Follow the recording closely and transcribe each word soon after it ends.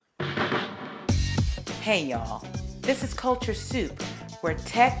Hey y'all, this is Culture Soup, where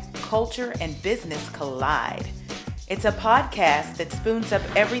tech, culture, and business collide. It's a podcast that spoons up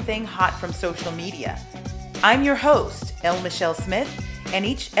everything hot from social media. I'm your host, L. Michelle Smith, and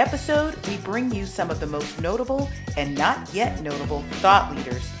each episode we bring you some of the most notable and not yet notable thought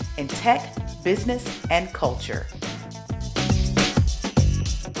leaders in tech, business, and culture.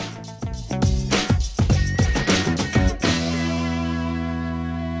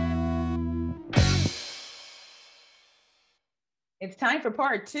 It's time for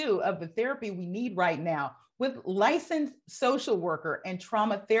part 2 of the therapy we need right now with licensed social worker and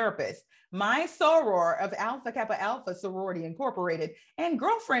trauma therapist, my soror of Alpha Kappa Alpha Sorority Incorporated and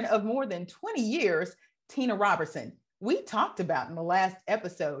girlfriend of more than 20 years, Tina Robertson. We talked about in the last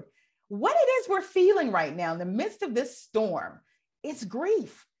episode what it is we're feeling right now in the midst of this storm. It's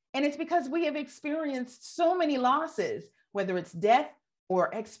grief, and it's because we have experienced so many losses, whether it's death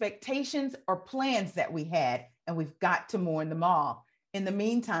or expectations or plans that we had, and we've got to mourn them all. In the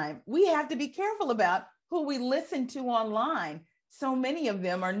meantime, we have to be careful about who we listen to online. So many of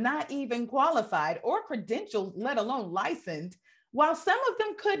them are not even qualified or credentialed, let alone licensed, while some of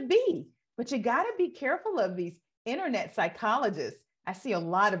them could be. But you got to be careful of these internet psychologists. I see a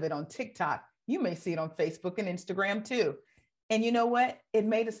lot of it on TikTok. You may see it on Facebook and Instagram too. And you know what? It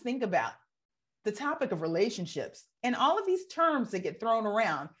made us think about the topic of relationships and all of these terms that get thrown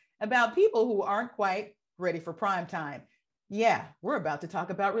around about people who aren't quite ready for prime time. Yeah, we're about to talk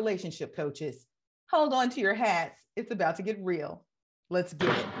about relationship coaches. Hold on to your hats. It's about to get real. Let's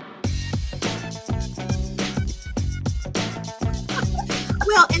get it.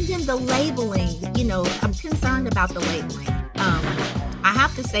 Well, and then the labeling, I'm concerned about the labeling. I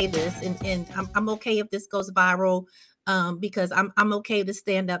have to say this, and I'm okay if this goes viral, because I'm okay to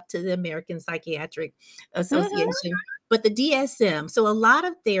stand up to the American Psychiatric Association. But the DSM, so a lot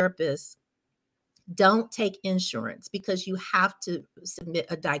of therapists don't take insurance because you have to submit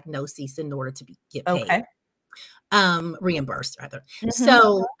a diagnosis in order to get paid. Okay. Reimbursed rather.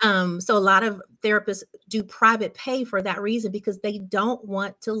 So a lot of therapists do private pay for that reason, because they don't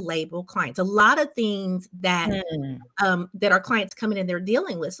want to label clients. A lot of things that that our clients coming in, they're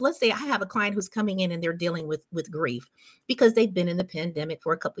dealing with. So let's say I have a client who's coming in and they're dealing with grief because they've been in the pandemic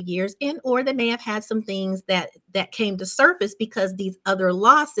for a couple of years, and or they may have had some things that came to surface because these other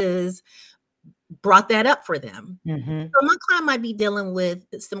losses brought that up for them. So my client might be dealing with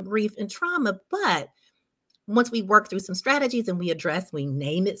some grief and trauma, but once we work through some strategies and we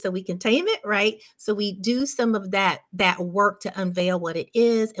name it so we can tame it, right? So we do some of that work to unveil what it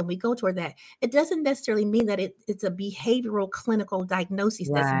is, and we go toward that. It doesn't necessarily mean that it's a behavioral clinical diagnosis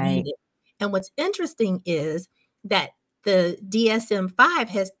that's needed. And what's interesting is that the DSM-5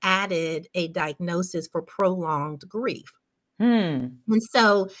 has added a diagnosis for prolonged grief. And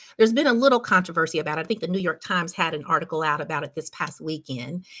so there's been a little controversy about it. I think the New York Times had an article out about it this past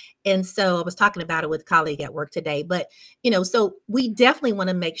weekend. And so I was talking about it with a colleague at work today. But, so we definitely want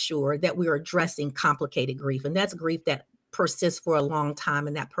to make sure that we're addressing complicated grief. And that's grief that persists for a long time.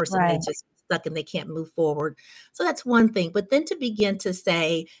 And that person may just be stuck and they can't move forward. So that's one thing. But then to begin to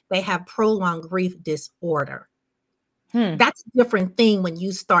say they have prolonged grief disorder, that's a different thing when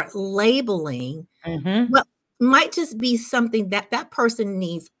you start labeling what might just be something that person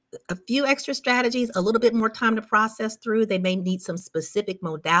needs a few extra strategies, a little bit more time to process through. They may need some specific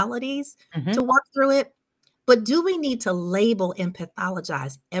modalities to work through it. But do we need to label and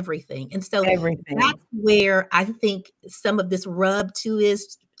pathologize everything? And so that's where I think some of this rub too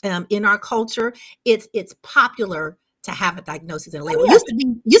is in our culture. It's popular to have a diagnosis and a label.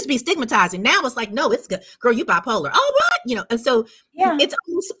 Used to be stigmatizing. Now it's like, no, it's good. Girl, you bipolar. Oh, what? And so it's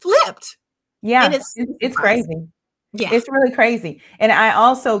almost flipped. Yeah, and it's crazy. Yeah, it's really crazy. And I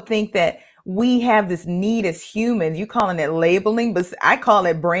also think that we have this need as humans. You calling it labeling, but I call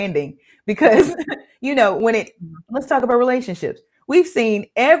it branding, because let's talk about relationships. We've seen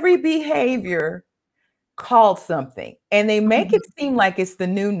every behavior called something, and they make it seem like it's the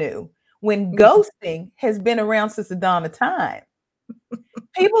new, when ghosting has been around since the dawn of time.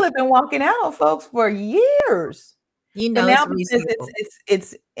 People have been walking out on folks for years. But now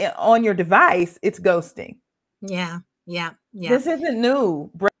it's on your device, it's ghosting. Yeah. This isn't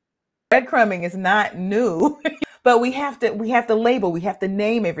new. Breadcrumbing is not new. But we have to label, we have to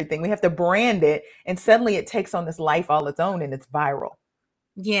name everything, we have to brand it, and suddenly it takes on this life all its own, and it's viral.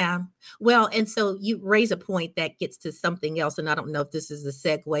 Yeah. Well, and so you raise a point that gets to something else, and I don't know if this is a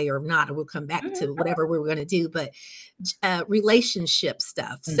segue or not, and we'll come back to whatever we're going to do, but relationship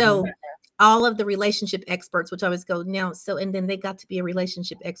stuff. So all of the relationship experts, which always go now. So, and then they got to be a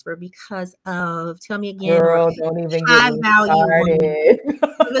relationship expert because of, tell me again, or Girl, don't even get high me value woman. started.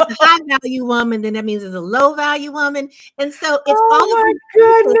 If it's a high value woman, then that means it's a low value woman. And so it's all of Oh these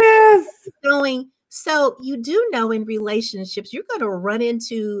my people goodness. going. So you do know in relationships, you're going to run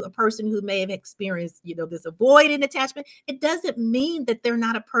into a person who may have experienced, this avoidant attachment. It doesn't mean that they're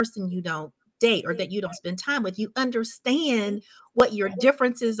not a person you don't date or that you don't spend time with. You understand what your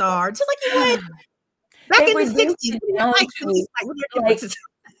differences are, just like you would back in the 60s.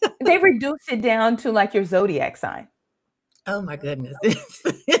 They reduced it down to like your zodiac sign. Oh my goodness.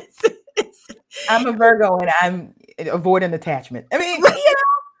 I'm a Virgo and I'm avoidant attachment. I mean,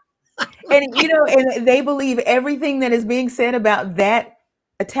 and they believe everything that is being said about that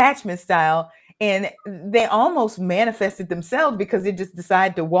attachment style, and they almost manifested themselves because they just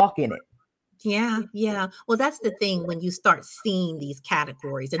decided to walk in it. Yeah. Well, that's the thing when you start seeing these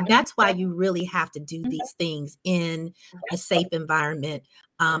categories, and that's why you really have to do these things in a safe environment,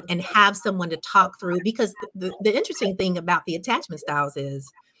 and have someone to talk through. Because the interesting thing about the attachment styles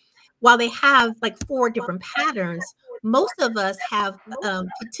is, while they have like 4 different patterns, most of us have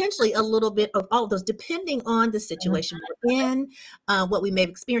potentially a little bit of all of those, depending on the situation we're in, what we may have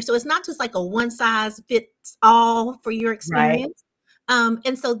experienced. So it's not just like a one size fits all for your experience.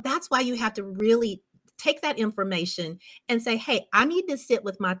 And so that's why you have to really take that information and say, hey, I need to sit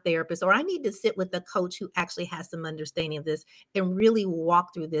with my therapist, or I need to sit with a coach who actually has some understanding of this and really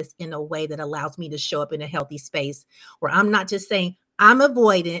walk through this in a way that allows me to show up in a healthy space where I'm not just saying I'm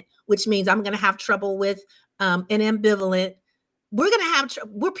avoidant, which means I'm going to have trouble with an ambivalent.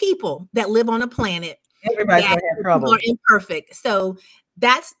 We're people that live on a planet. Everybody's going to have trouble. Are imperfect. So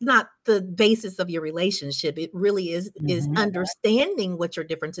that's not the basis of your relationship. It really is understanding what your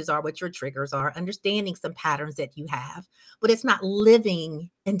differences are, what your triggers are, understanding some patterns that you have, but it's not living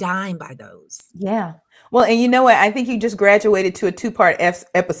and dying by those. Yeah. Well, and you know what? I think you just graduated to a 2-part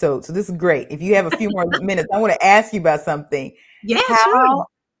episode. So this is great. If you have a few more minutes, I want to ask you about something. Yeah, How sure.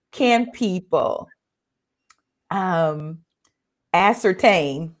 can people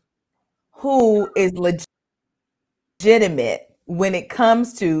ascertain who is legitimate when it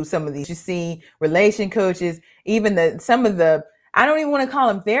comes to some of these? You see relation coaches, even some of the, I don't even want to call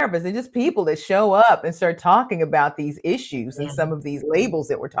them therapists, they're just people that show up and start talking about these issues and some of these labels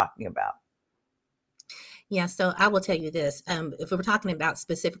that we're talking about. Yeah, so I will tell you this. If we're talking about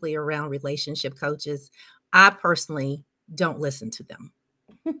specifically around relationship coaches, I personally don't listen to them.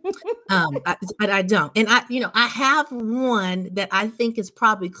 But I don't. And I have one that I think is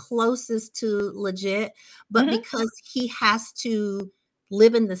probably closest to legit, but because he has to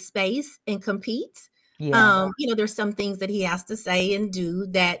live in the space and compete, there's some things that he has to say and do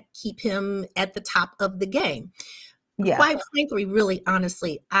that keep him at the top of the game. Yeah. Quite frankly, really,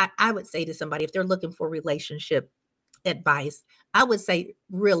 honestly, I would say to somebody, if they're looking for relationship advice, I would say,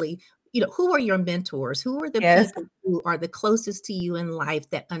 really, who are your mentors? Who are the people who are the closest to you in life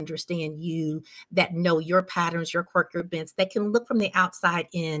that understand you, that know your patterns, your quirk, your bents, that can look from the outside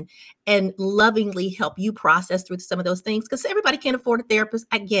in and lovingly help you process through some of those things? Because everybody can't afford a therapist.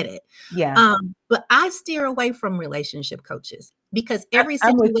 I get it. Yeah. But I steer away from relationship coaches because every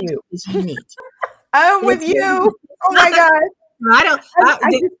situation is unique. I'm with you. Oh my God. I don't.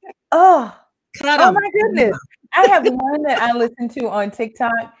 Oh my goodness. I have one that I listen to on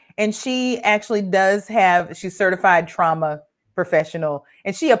TikTok, and she actually she's certified trauma professional,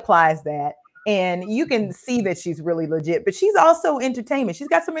 and she applies that. And you can see that she's really legit, but she's also entertainment. She's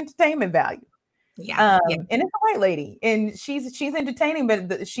got some entertainment value. Yeah. And it's a white lady, and she's entertaining,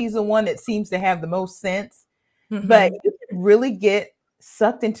 but she's the one that seems to have the most sense. But you can really get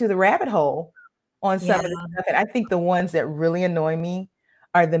sucked into the rabbit hole on some of this stuff. And I think the ones that really annoy me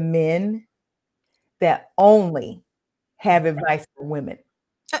are the men that only have advice for women.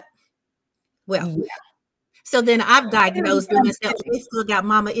 So then I've diagnosed them and said, they still got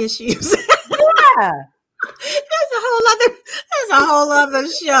mama issues. Yeah. That's a whole other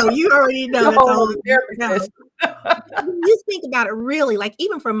show. You already know. You think about it really, like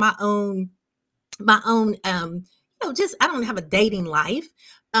even from my own, just, I don't have a dating life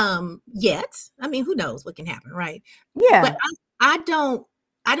yet. I mean, who knows what can happen, right? Yeah. But I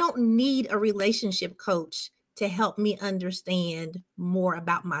don't need a relationship coach to help me understand more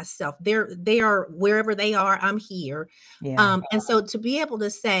about myself. They are wherever they are, I'm here. Yeah. And so to be able to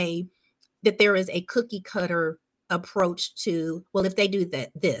say that there is a cookie cutter approach to, well, if they do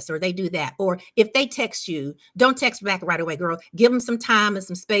this or they do that, or if they text you, don't text back right away, girl. Give them some time and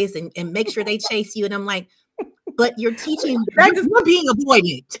some space and make sure they chase you. And I'm like, but you're teaching, you're being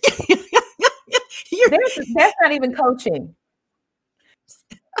avoidant. That's not even coaching.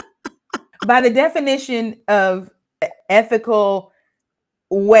 by the definition of ethical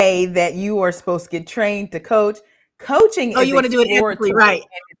way that you are supposed to get trained to coach, coaching Oh, is you want to do it ethically, exploratory. right?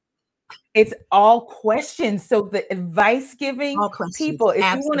 It's all questions. So the advice giving All questions. people, if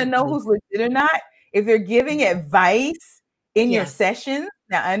you want to know Absolutely. who's legit or not, if they're giving advice in your Yes. sessions,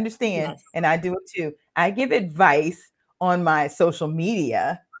 now I understand, Yes. and I do it too. I give advice on my social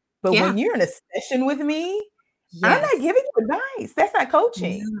media, but Yeah. when you're in a session with me, I'm Yes. not giving you advice. That's not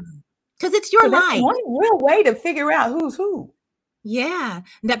coaching. Because it's your So that's life. one real way to figure out who's who. Yeah.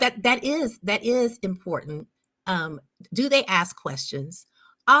 That is important. Do they ask questions?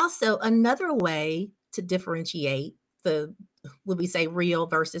 Also, another way to differentiate the, would we say, real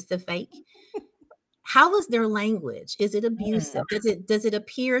versus the fake? How is their language? Is it abusive? Does it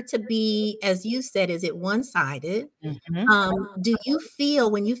appear to be, as you said, is it one-sided? Do you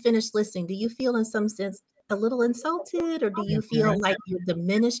feel when you finish listening, do you feel in some sense a little insulted, or do you feel like you're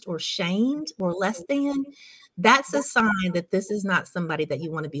diminished or shamed or less than? That's a sign that this is not somebody that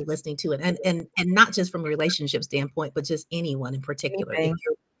you want to be listening to, and not just from a relationship standpoint, but just anyone in particular. Anything.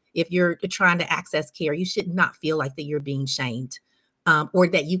 If you're trying to access care, you should not feel like that you're being shamed, or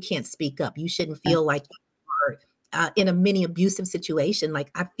that you can't speak up. You shouldn't feel like you are in a mini abusive situation. Like,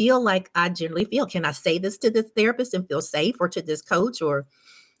 I feel like I generally feel, can I say this to this therapist and feel safe, or to this coach, or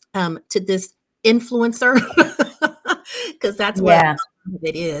to this influencer? Because that's what Yeah.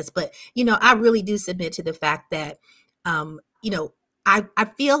 it is. But, I really do submit to the fact that, you know, I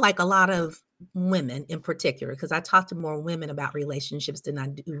feel like a lot of women in particular, because I talk to more women about relationships than I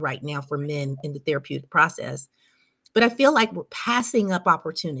do right now for men in the therapeutic process. But I feel like we're passing up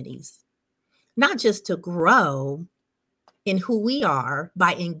opportunities, not just to grow in who we are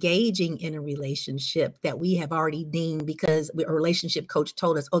by engaging in a relationship that we have already deemed, because a relationship coach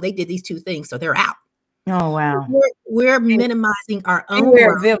told us, oh, they did these two things, so they're out. Oh, wow. We're minimizing our own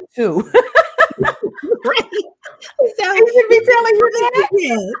Beware growth. of them too. Right? So They should be telling you that.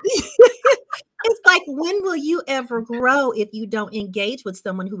 yeah. It's like, when will you ever grow if you don't engage with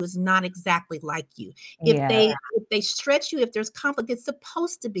someone who is not exactly like you? If Yeah. they stretch you, if there's conflict, it's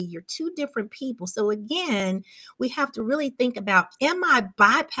supposed to be, you're two different people. So again, we have to really think about, am I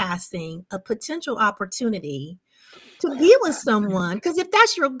bypassing a potential opportunity to be with someone? Because if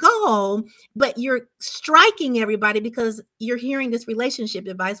that's your goal, but you're striking everybody because you're hearing this relationship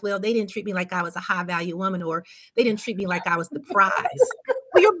advice, well, they didn't treat me like I was a high value woman, or they didn't treat me like I was the prize.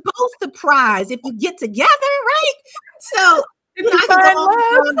 Well, you're both the prize if you get together, right? So, Did you I can go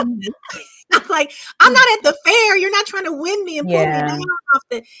find on. love? I'm like, I'm not at the fair. You're not trying to win me and pull me Yeah. down off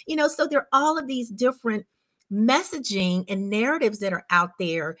the, so there are all of these different messaging and narratives that are out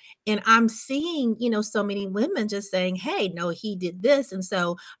there. And I'm seeing, so many women just saying, hey, no, he did this, and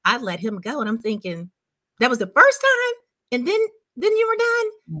so I let him go. And I'm thinking, that was the first time, and then you were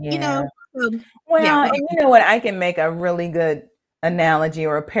done, Yeah. yeah. Well, and you know what? I can make a really good analogy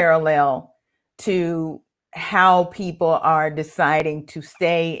or a parallel to how people are deciding to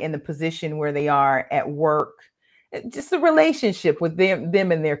stay in the position where they are at work. Just a relationship with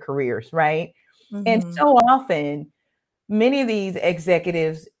them in their careers, right? And so often, many of these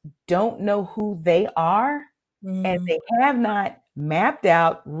executives don't know who they are, and they have not mapped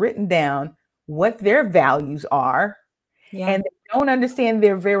out, written down what their values are, and they don't understand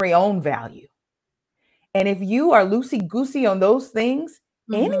their very own value. And if you are loosey-goosey on those things,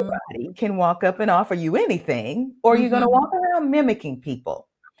 anybody can walk up and offer you anything, or you're going to walk around mimicking people.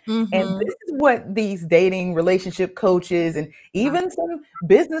 And this is what these dating relationship coaches and even some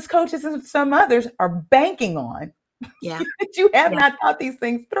business coaches and some others are banking on. Yeah. That you have not thought these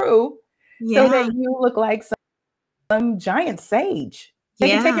things through, so that you look like some giant sage. They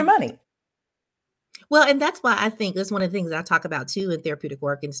can take your money. Well, and that's why I think that's one of the things I talk about too in therapeutic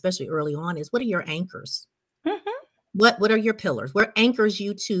work, and especially early on, is, what are your anchors? What are your pillars? What anchors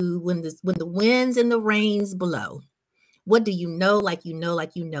you to when the winds and the rains blow? What do you know, like you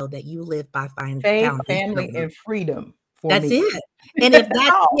know that you live by Faith, foundation? family, and freedom for That's me. it. And if that's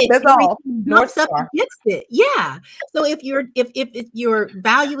all. it, That's all. everything North bumps up Star. against it. Yeah. So if your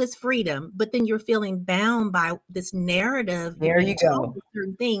value is freedom, but then you're feeling bound by this narrative, you're There being you told go. a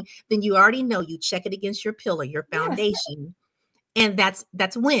certain thing, then you already know, you check it against your pillar, your foundation, and that's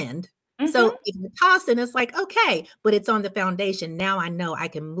wind. So if you're tossing, it's like, okay, but it's on the foundation. Now I know I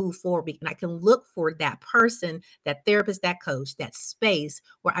can move forward, and I can look for that person, that therapist, that coach, that space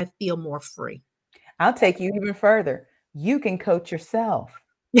where I feel more free. I'll take you even further. You can coach yourself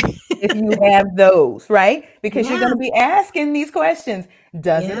if you have those, right? Because you're going to be asking these questions.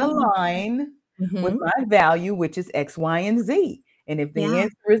 Does it align with my value, which is X, Y, and Z? And if the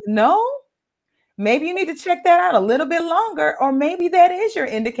answer is no, maybe you need to check that out a little bit longer, or maybe that is your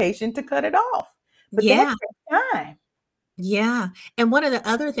indication to cut it off. But that Yeah. takes time. Yeah. And one of the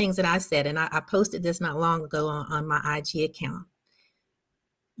other things that I said, and I posted this not long ago on my IG account,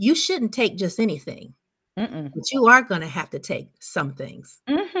 you shouldn't take just anything, Mm-mm. but you are going to have to take some things.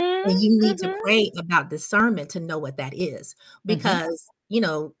 Mm-hmm. And you need to Mm-hmm. pray about discernment to know what that is. Mm-hmm. Because,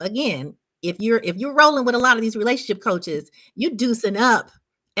 again, if you're rolling with a lot of these relationship coaches, you deucing up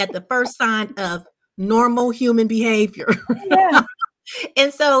at the first sign of normal human behavior. Yeah.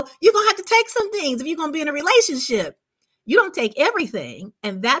 And so you're gonna have to take some things if you're gonna be in a relationship. You don't take everything.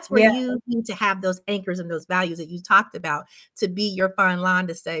 And that's where Yeah. you need to have those anchors and those values that you talked about to be your fine line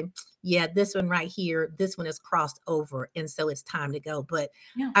to say, yeah, this one right here, this one is crossed over. And so it's time to go. But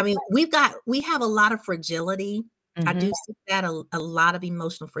Yeah. I mean, we have a lot of fragility. I Mm-hmm. do see that a lot of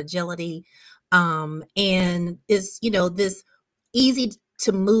emotional fragility. And is, this easy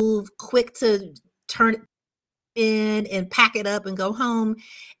to move, quick to turn in and pack it up and go home.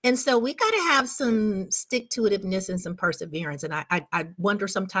 And so we got to have some stick to itiveness and some perseverance. And I wonder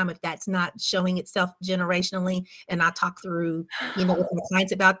sometime if that's not showing itself generationally. And I talk through, with my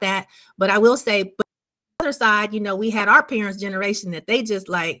clients about that. But I will say, but on the other side, we had our parents' generation that they just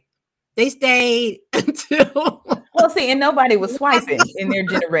they stayed until Well, see, and nobody was swiping in their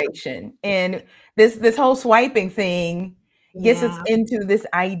generation. And this whole swiping thing gets us yeah, into this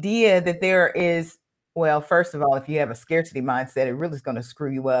idea that there is, well, first of all, if you have a scarcity mindset, it really is going to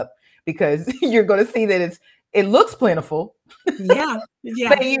screw you up, because you're going to see that it looks plentiful, yeah,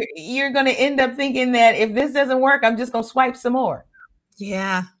 but yeah, you're going to end up thinking that if this doesn't work, I'm just going to swipe some more.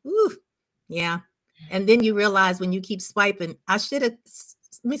 yeah. Ooh, yeah. And then you realize when you keep swiping, I should have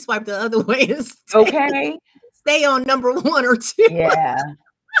let me swipe the other way and Okay. stay on number one or two. Yeah.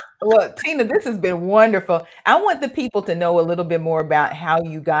 Well, Tina, this has been wonderful. I want the people to know a little bit more about how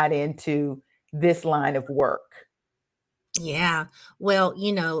you got into this line of work. Yeah. Well,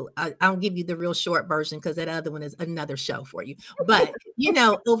 I'll give you the real short version because that other one is another show for you. But,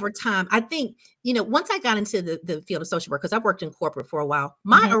 over time, I think, once I got into the field of social work, because I've worked in corporate for a while,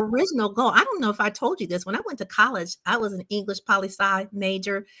 my Mhm. original goal, I don't know if I told you this, when I went to college, I was an English poli-sci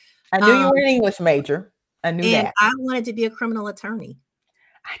major. I knew you Um, were an English major. I knew and that. I wanted to be a criminal attorney.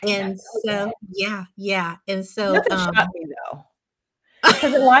 I did not And know so, that. yeah, yeah. And so, Doesn't shock me though,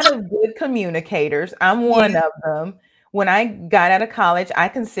 because a lot of good communicators, I'm one yeah, of them. When I got out of college, I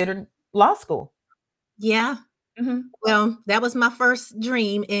considered law school. yeah. Mhm. Well, that was my first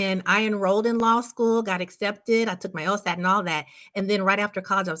dream, and I enrolled in law school, got accepted. I took my LSAT and all that. And then right after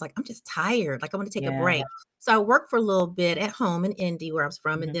college, I was like, I'm just tired. Like, I want to take a Yeah. break. So I worked for a little bit at home in Indy, where I was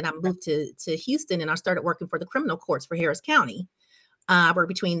from. And Mhm. then I moved to Houston, and I started working for the criminal courts for Harris County. I worked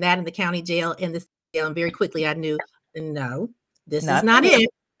between that and the county jail and the jail. And very quickly, I knew, no, this is Not for not me. it.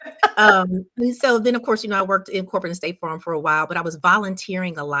 And so then, of course, I worked in corporate and state farm for a while, but I was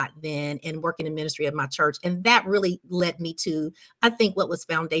volunteering a lot then and working in ministry at my church. And that really led me to, I think what was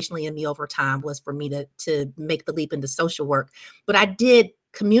foundationally in me over time was for me to make the leap into social work. But I did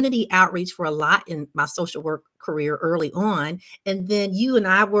community outreach for a lot in my social work career early on. And then you and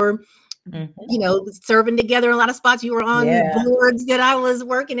I were, Mhm. serving together in a lot of spots. You were on Yeah. boards that I was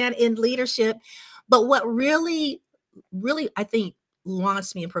working at in leadership. But what really, really, I think,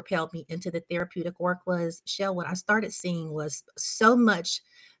 launched me and propelled me into the therapeutic work was, Shell, what I started seeing was so much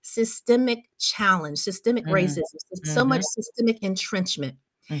systemic challenge, systemic Mm. racism, so much Mhm. systemic entrenchment.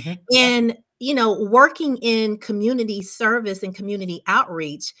 Mhm. And, working in community service and community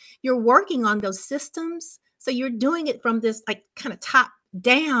outreach, you're working on those systems. So you're doing it from this like kind of top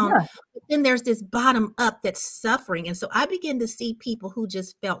down, Yeah. but then there's this bottom up that's suffering. And so I began to see people who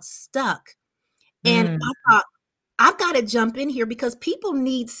just felt stuck. And Mm. I thought, I've got to jump in here because people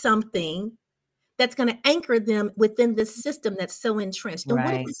need something that's going to anchor them within this system that's so entrenched. And what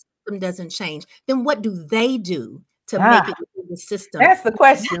if Right. the system doesn't change? Then what do they do to make Ah, it within the system? that's the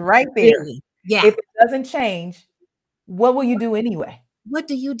question right there. Really? Yeah. If it doesn't change, what will you do anyway? What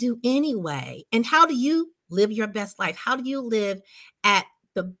do you do anyway? And how do you live your best life? How do you live at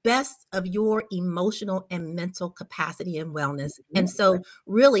the best of your emotional and mental capacity and wellness? And Mhm. so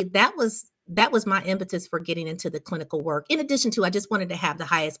really that was my impetus for getting into the clinical work. In addition to, I just wanted to have the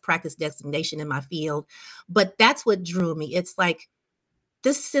highest practice designation in my field, but that's what drew me. It's like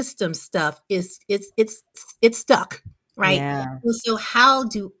this system stuff is it's stuck, right? Yeah. And so how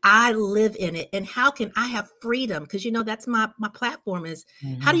do I live in it and how can I have freedom? Because that's my platform is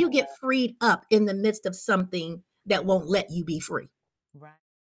how do Mhm. you get freed up in the midst of something that won't let you be free? Right.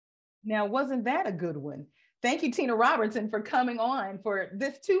 Now, wasn't that a good one? Thank you, Tina Robertson, for coming on for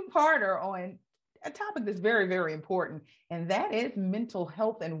this two-parter on a topic that's very, very important, and that is mental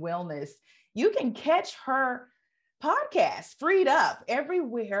health and wellness. You can catch her podcast, Freed Up,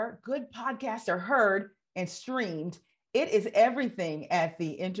 everywhere good podcasts are heard and streamed. It is everything at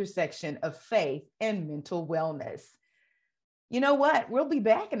the intersection of faith and mental wellness. You know what? We'll be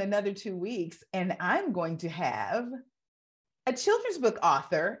back in another 2 weeks, and I'm going to have a children's book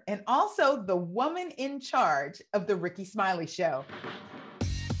author and also the woman in charge of the Ricky Smiley Show.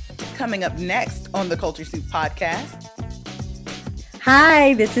 Coming up next on the Culture Soup Podcast.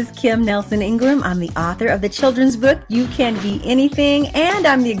 Hi, this is Kim Nelson Ingram. I'm the author of the children's book, You Can Be Anything, and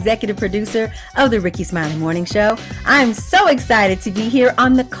I'm the executive producer of the Ricky Smiley Morning Show. I'm so excited to be here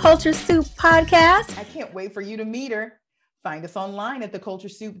on the Culture Soup Podcast. I can't wait for you to meet her. Find us online at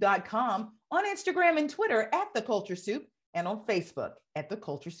theculturesoup.com, on Instagram and Twitter at The Culture Soup, and on Facebook at The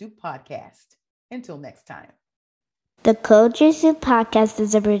Culture Soup Podcast. Until next time. The Culture Soup Podcast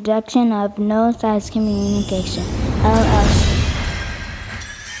is a production of No Size Communication, LLC.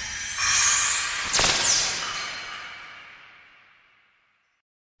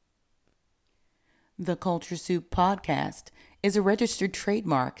 The Culture Soup Podcast is a registered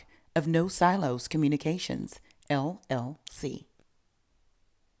trademark of No Silos Communications, LLC.